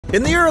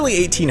In the early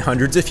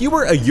 1800s, if you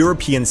were a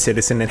European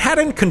citizen and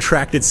hadn't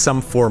contracted some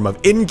form of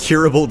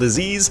incurable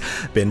disease,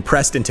 been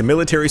pressed into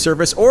military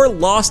service, or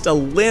lost a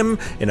limb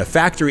in a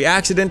factory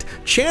accident,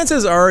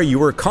 chances are you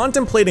were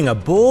contemplating a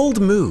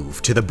bold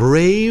move to the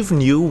brave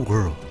new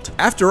world.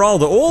 After all,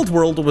 the old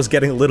world was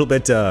getting a little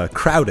bit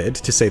crowded,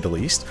 to say the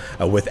least,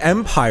 with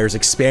empires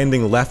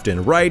expanding left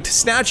and right,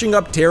 snatching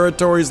up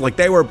territories like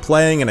they were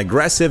playing an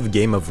aggressive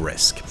game of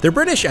Risk. The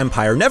British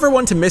Empire, never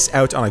one to miss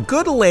out on a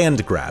good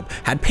land grab,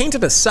 had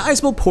painted a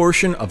sizable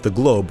portion of the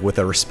globe with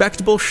a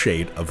respectable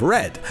shade of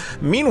red.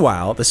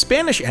 Meanwhile, the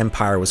Spanish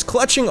Empire was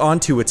clutching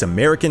onto its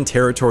American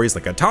territories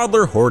like a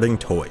toddler hoarding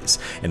toys,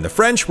 and the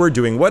French were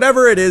doing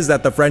whatever it is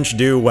that the French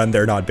do when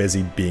they're not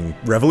busy being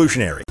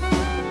revolutionary.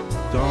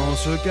 Dans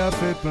ce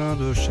café plein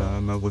de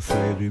chats m'a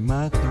refait du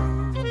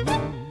matin.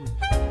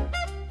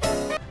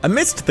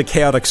 Amidst the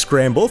chaotic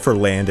scramble for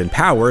land and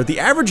power, the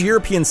average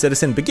European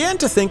citizen began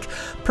to think,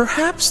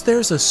 perhaps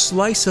there's a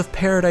slice of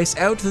paradise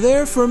out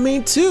there for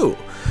me too.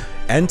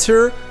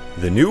 Enter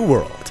the New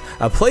World,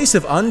 a place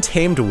of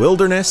untamed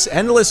wilderness,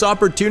 endless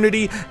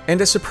opportunity,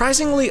 and a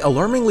surprisingly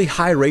alarmingly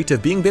high rate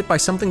of being bit by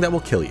something that will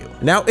kill you.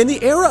 Now, in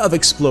the era of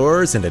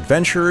explorers and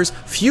adventurers,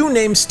 few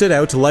names stood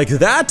out like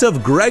that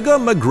of Gregor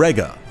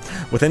MacGregor.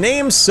 With a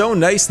name so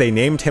nice they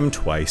named him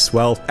twice.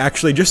 Well,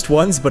 actually just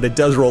once, but it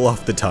does roll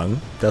off the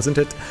tongue, doesn't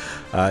it?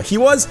 He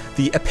was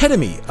the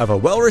epitome of a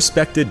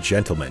well-respected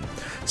gentleman,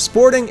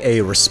 sporting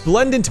a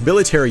resplendent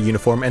military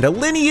uniform and a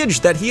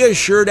lineage that he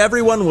assured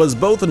everyone was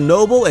both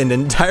noble and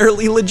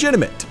entirely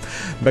legitimate.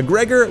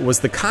 MacGregor was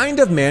the kind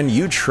of man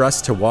you'd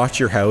trust to watch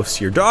your house,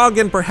 your dog,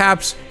 and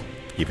perhaps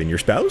even your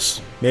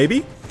spouse,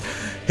 maybe?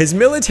 His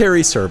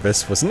military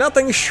service was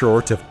nothing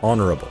short of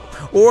honorable,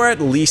 or at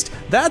least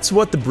that's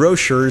what the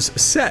brochures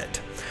said.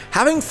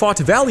 Having fought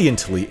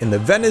valiantly in the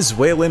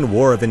Venezuelan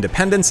War of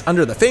Independence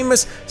under the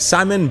famous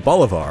Simon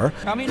Bolivar,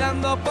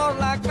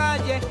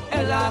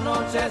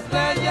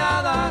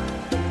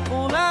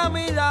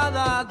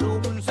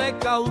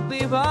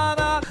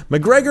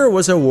 MacGregor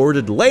was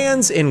awarded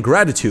lands in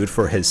gratitude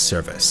for his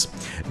service.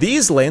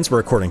 These lands were,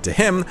 according to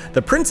him,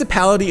 the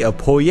Principality of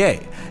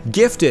Poyet,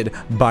 gifted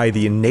by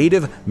the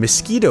native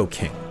Mosquito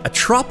King, a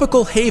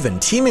tropical haven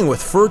teeming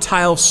with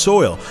fertile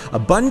soil,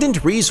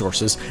 abundant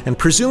resources, and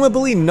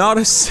presumably not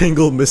a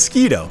single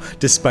mosquito,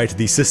 despite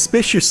the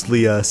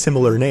suspiciously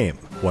similar name,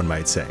 one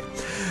might say.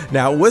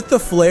 Now, with the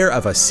flair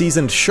of a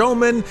seasoned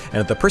showman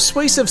and the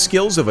persuasive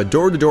skills of a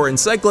door-to-door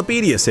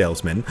encyclopedia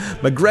salesman,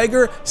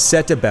 MacGregor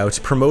set about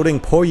promoting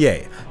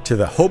Poyet to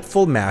the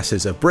hopeful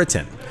masses of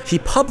Britain. He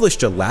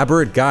published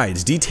elaborate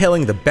guides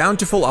detailing the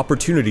bountiful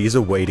opportunities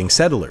awaiting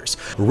settlers,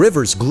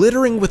 rivers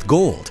glittering with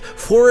gold,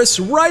 forests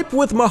ripe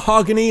with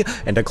mahogany,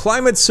 and a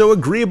climate so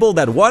agreeable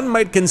that one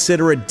might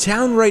consider it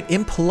downright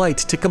impolite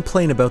to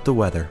complain about the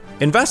weather.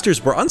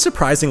 Investors were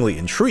unsurprisingly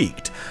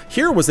intrigued.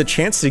 Here was a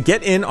chance to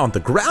get in on the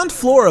ground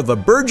floor of a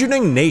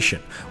burgeoning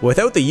nation,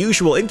 without the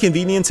usual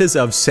inconveniences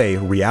of, say,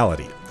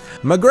 reality.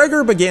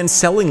 MacGregor began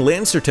selling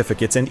land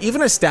certificates and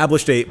even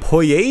established a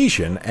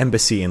Poyetian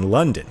embassy in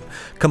London,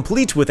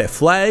 complete with a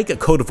flag, a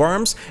coat of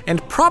arms,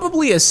 and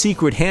probably a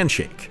secret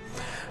handshake.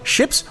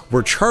 Ships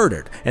were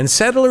chartered, and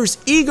settlers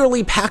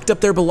eagerly packed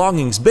up their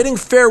belongings, bidding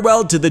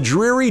farewell to the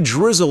dreary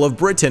drizzle of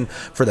Britain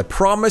for the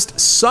promised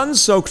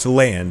sun-soaked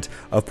land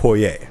of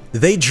Poyet.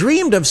 They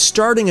dreamed of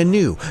starting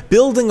anew,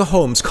 building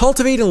homes,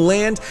 cultivating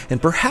land, and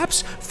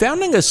perhaps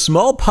founding a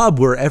small pub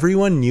where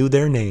everyone knew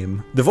their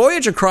name. The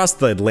voyage across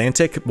the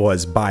Atlantic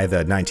was, by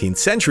the 19th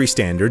century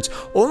standards,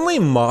 only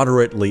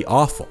moderately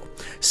awful.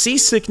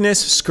 Seasickness,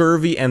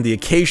 scurvy, and the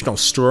occasional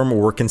storm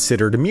were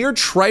considered mere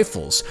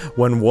trifles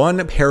when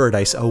one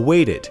paradise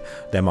awaited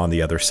them on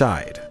the other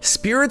side.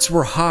 Spirits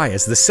were high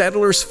as the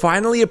settlers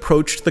finally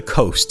approached the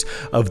coast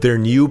of their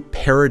new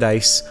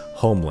paradise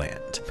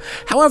homeland.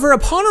 However,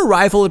 upon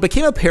arrival, it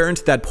became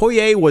apparent that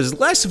Poyet was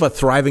less of a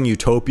thriving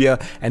utopia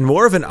and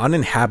more of an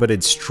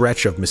uninhabited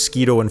stretch of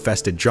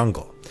mosquito-infested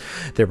jungle.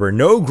 There were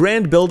no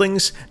grand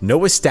buildings,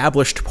 no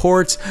established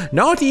ports,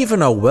 not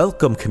even a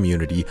welcome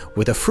community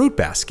with a fruit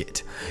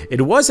basket.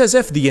 It was as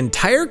if the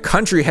entire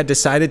country had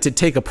decided to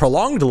take a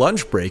prolonged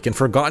lunch break and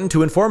forgotten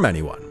to inform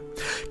anyone.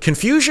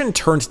 Confusion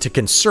turned to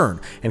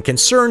concern, and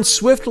concern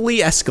swiftly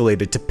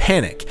escalated to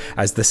panic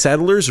as the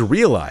settlers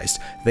realized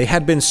they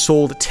had been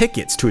sold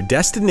tickets to a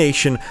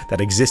destination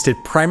that existed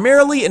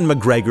primarily in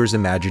MacGregor's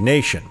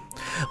imagination.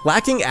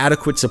 Lacking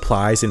adequate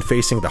supplies and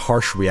facing the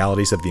harsh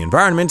realities of the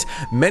environment,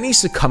 many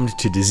succumbed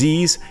to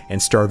disease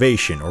and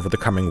starvation over the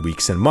coming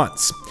weeks and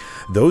months.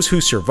 Those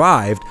who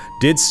survived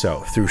did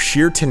so through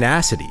sheer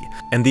tenacity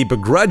and the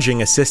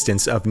begrudging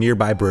assistance of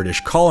nearby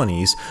British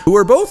colonies, who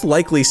were both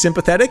likely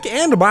sympathetic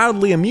and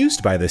mildly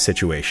amused by this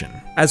situation.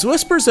 As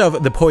whispers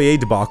of the Poyet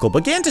debacle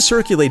began to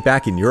circulate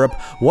back in Europe,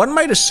 one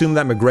might assume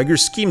that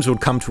MacGregor's schemes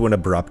would come to an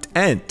abrupt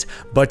end.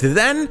 But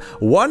then,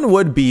 one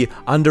would be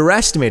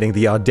underestimating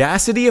the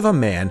audacity of a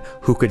man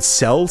who could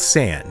sell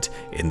sand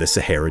in the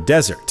Sahara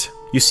Desert.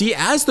 You see,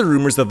 as the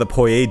rumors of the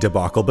Poyet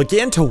debacle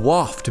began to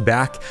waft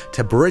back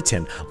to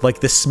Britain like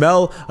the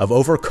smell of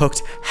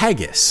overcooked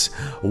haggis,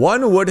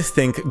 one would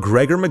think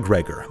Gregor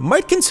MacGregor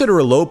might consider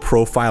a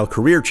low-profile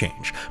career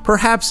change,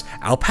 perhaps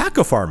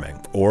alpaca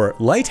farming or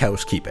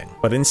lighthouse keeping.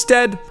 But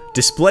instead,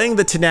 displaying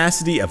the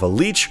tenacity of a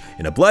leech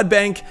in a blood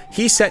bank,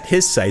 he set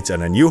his sights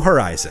on a new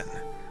horizon: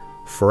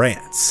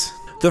 France.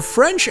 The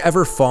French,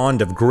 ever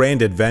fond of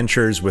grand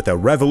adventures with a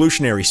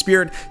revolutionary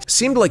spirit,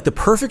 seemed like the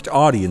perfect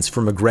audience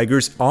for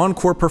MacGregor's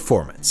encore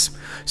performance.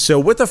 So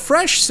with a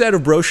fresh set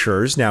of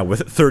brochures, now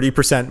with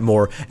 30%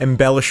 more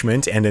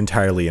embellishment and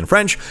entirely in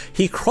French,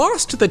 he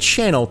crossed the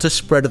channel to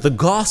spread the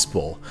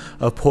gospel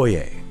of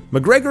Poyet.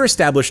 MacGregor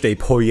established a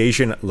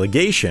Poyetian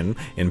legation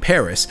in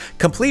Paris,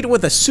 complete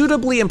with a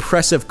suitably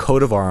impressive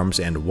coat of arms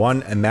and,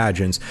 one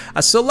imagines,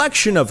 a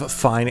selection of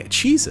fine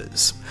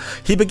cheeses.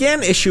 He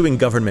began issuing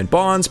government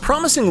bonds,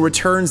 promising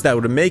returns that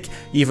would make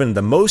even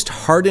the most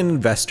hardened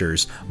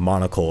investors'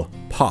 monocle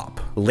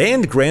pop.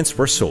 Land grants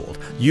were sold,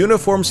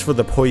 uniforms for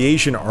the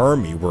Poyetian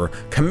army were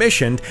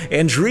commissioned,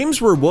 and dreams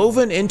were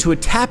woven into a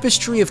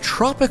tapestry of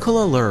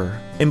tropical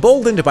allure.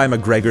 Emboldened by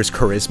MacGregor's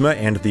charisma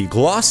and the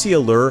glossy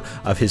allure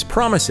of his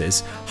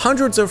promises,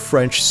 hundreds of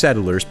French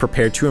settlers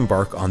prepared to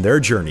embark on their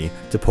journey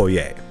to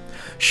Poyet.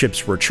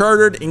 Ships were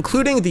chartered,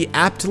 including the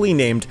aptly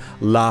named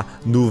La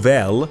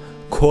Nouvelle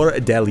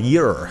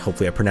Cordelier,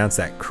 hopefully I pronounced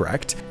that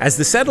correct. As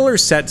the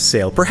settlers set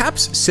sail,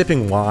 perhaps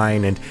sipping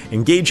wine and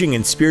engaging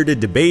in spirited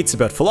debates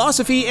about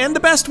philosophy and the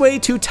best way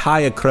to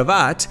tie a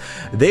cravat,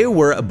 they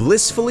were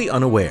blissfully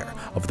unaware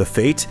of the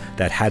fate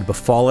that had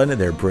befallen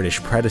their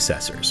British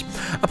predecessors.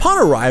 Upon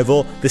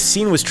arrival, the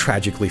scene was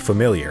tragically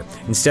familiar.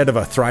 Instead of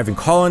a thriving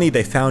colony,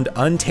 they found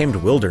untamed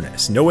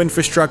wilderness, no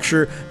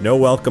infrastructure, no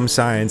welcome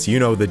signs, you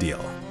know the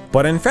deal.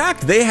 But in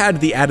fact, they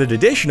had the added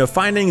addition of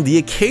finding the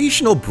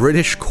occasional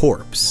British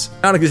corpse.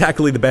 Not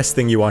exactly the best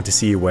thing you want to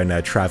see when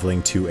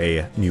traveling to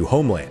a new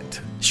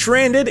homeland.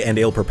 Stranded and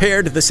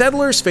ill-prepared, the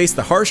settlers faced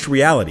the harsh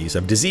realities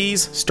of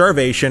disease,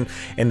 starvation,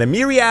 and the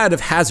myriad of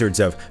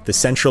hazards of the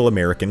Central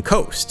American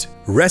coast.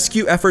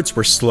 Rescue efforts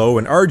were slow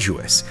and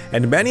arduous,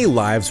 and many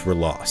lives were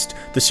lost.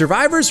 The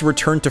survivors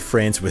returned to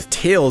France with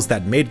tales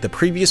that made the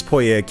previous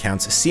Poyet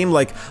accounts seem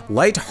like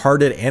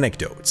light-hearted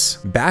anecdotes.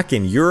 Back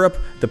in Europe,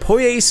 the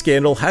Poyet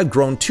scandal had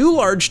grown too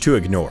large to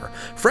ignore.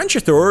 French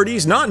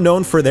authorities, not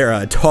known for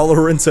their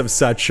tolerance of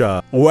such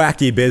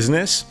wacky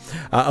business,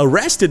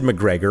 arrested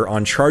MacGregor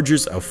on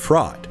charges of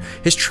fraud.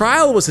 His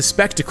trial was a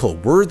spectacle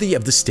worthy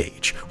of the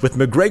stage, with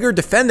MacGregor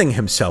defending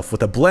himself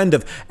with a blend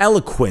of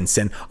eloquence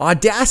and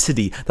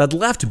audacity that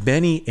left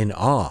many in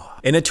awe.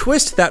 In a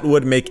twist that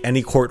would make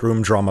any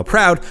courtroom drama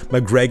proud,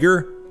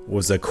 MacGregor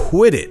was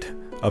acquitted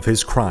of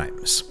his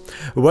crimes.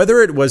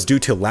 Whether it was due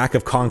to lack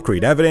of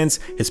concrete evidence,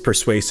 his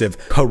persuasive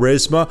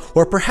charisma,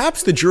 or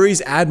perhaps the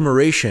jury's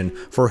admiration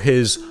for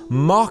his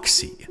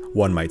moxie,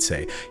 one might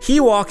say,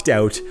 he walked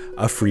out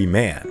a free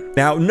man.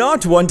 Now,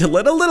 not one to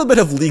let a little bit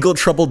of legal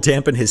trouble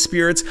dampen his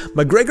spirits,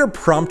 MacGregor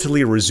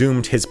promptly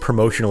resumed his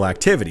promotional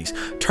activities,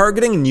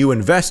 targeting new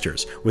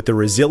investors with the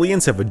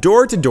resilience of a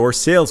door-to-door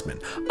salesman,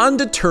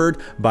 undeterred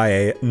by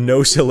a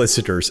no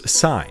solicitors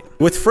sign.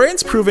 With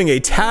France proving a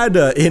tad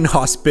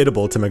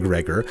inhospitable to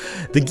MacGregor,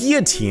 the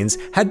guillotines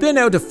had been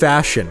out of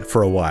fashion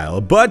for a while,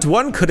 but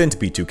one couldn't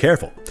be too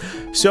careful.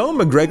 So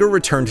MacGregor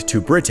returned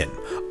to Britain.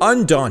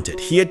 Undaunted,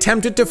 he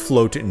attempted to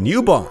float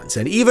new bonds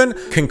and even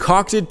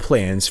concocted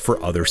plans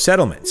for other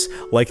settlements,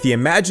 like the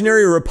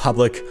imaginary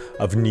Republic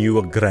of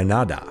New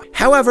Granada.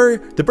 However,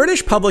 the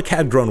British public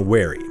had grown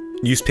wary.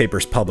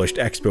 Newspapers published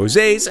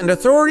exposés, and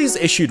authorities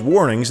issued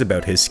warnings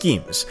about his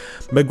schemes.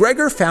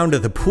 MacGregor found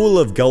the pool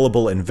of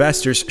gullible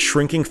investors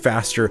shrinking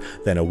faster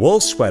than a wool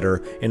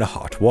sweater in a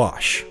hot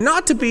wash.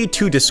 Not to be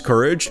too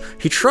discouraged,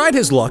 he tried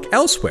his luck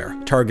elsewhere,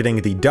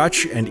 targeting the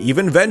Dutch and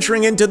even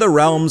venturing into the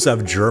realms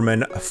of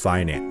German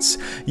finance.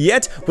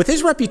 Yet, with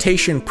his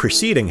reputation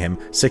preceding him,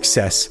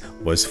 success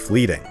was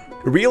fleeting.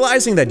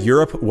 Realizing that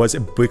Europe was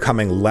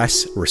becoming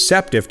less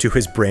receptive to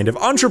his brand of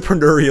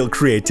entrepreneurial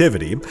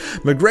creativity,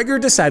 MacGregor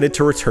decided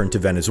to return to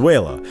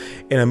Venezuela,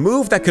 in a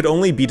move that could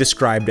only be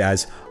described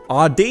as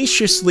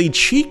audaciously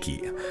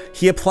cheeky.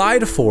 He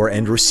applied for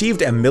and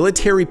received a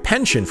military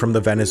pension from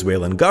the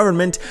Venezuelan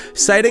government,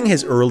 citing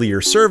his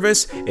earlier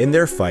service in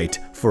their fight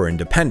for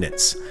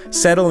independence.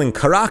 Settled in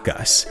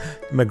Caracas,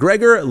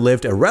 MacGregor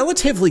lived a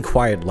relatively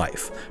quiet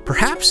life.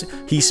 Perhaps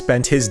he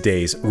spent his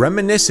days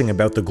reminiscing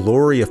about the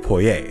glory of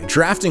Poyet,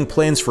 drafting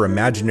plans for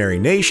imaginary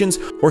nations,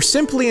 or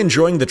simply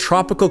enjoying the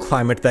tropical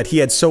climate that he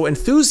had so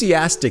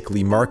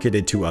enthusiastically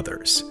marketed to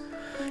others.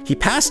 He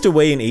passed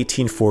away in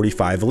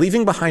 1845,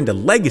 leaving behind a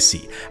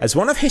legacy as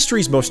one of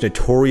history's most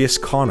notorious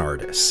con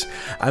artists,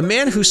 a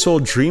man who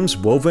sold dreams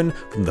woven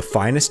from the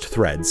finest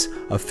threads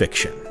of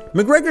fiction.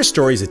 MacGregor's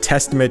story is a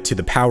testament to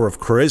the power of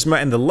charisma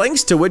and the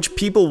lengths to which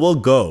people will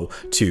go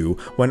to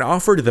when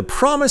offered the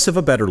promise of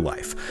a better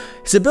life.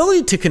 His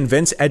ability to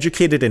convince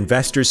educated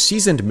investors,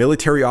 seasoned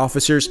military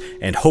officers,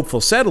 and hopeful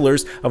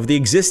settlers of the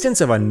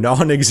existence of a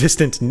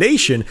non-existent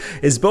nation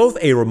is both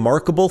a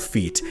remarkable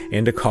feat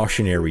and a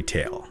cautionary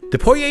tale. The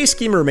Poirier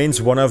scheme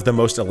remains one of the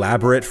most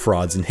elaborate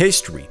frauds in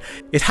history.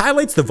 It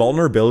highlights the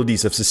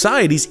vulnerabilities of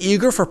societies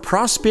eager for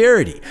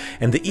prosperity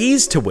and the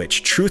ease to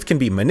which truth can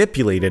be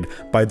manipulated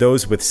by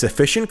those with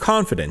sufficient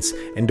confidence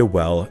and a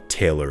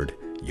well-tailored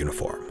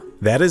uniform.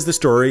 That is the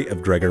story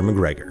of Gregor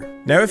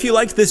McGregor. Now, if you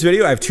liked this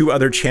video, I have 2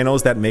 other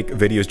channels that make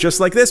videos just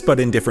like this, but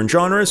in different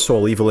genres, so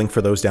I'll leave a link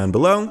for those down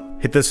below.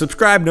 Hit the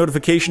subscribe,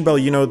 notification bell,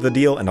 you know the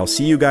deal, and I'll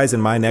see you guys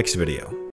in my next video.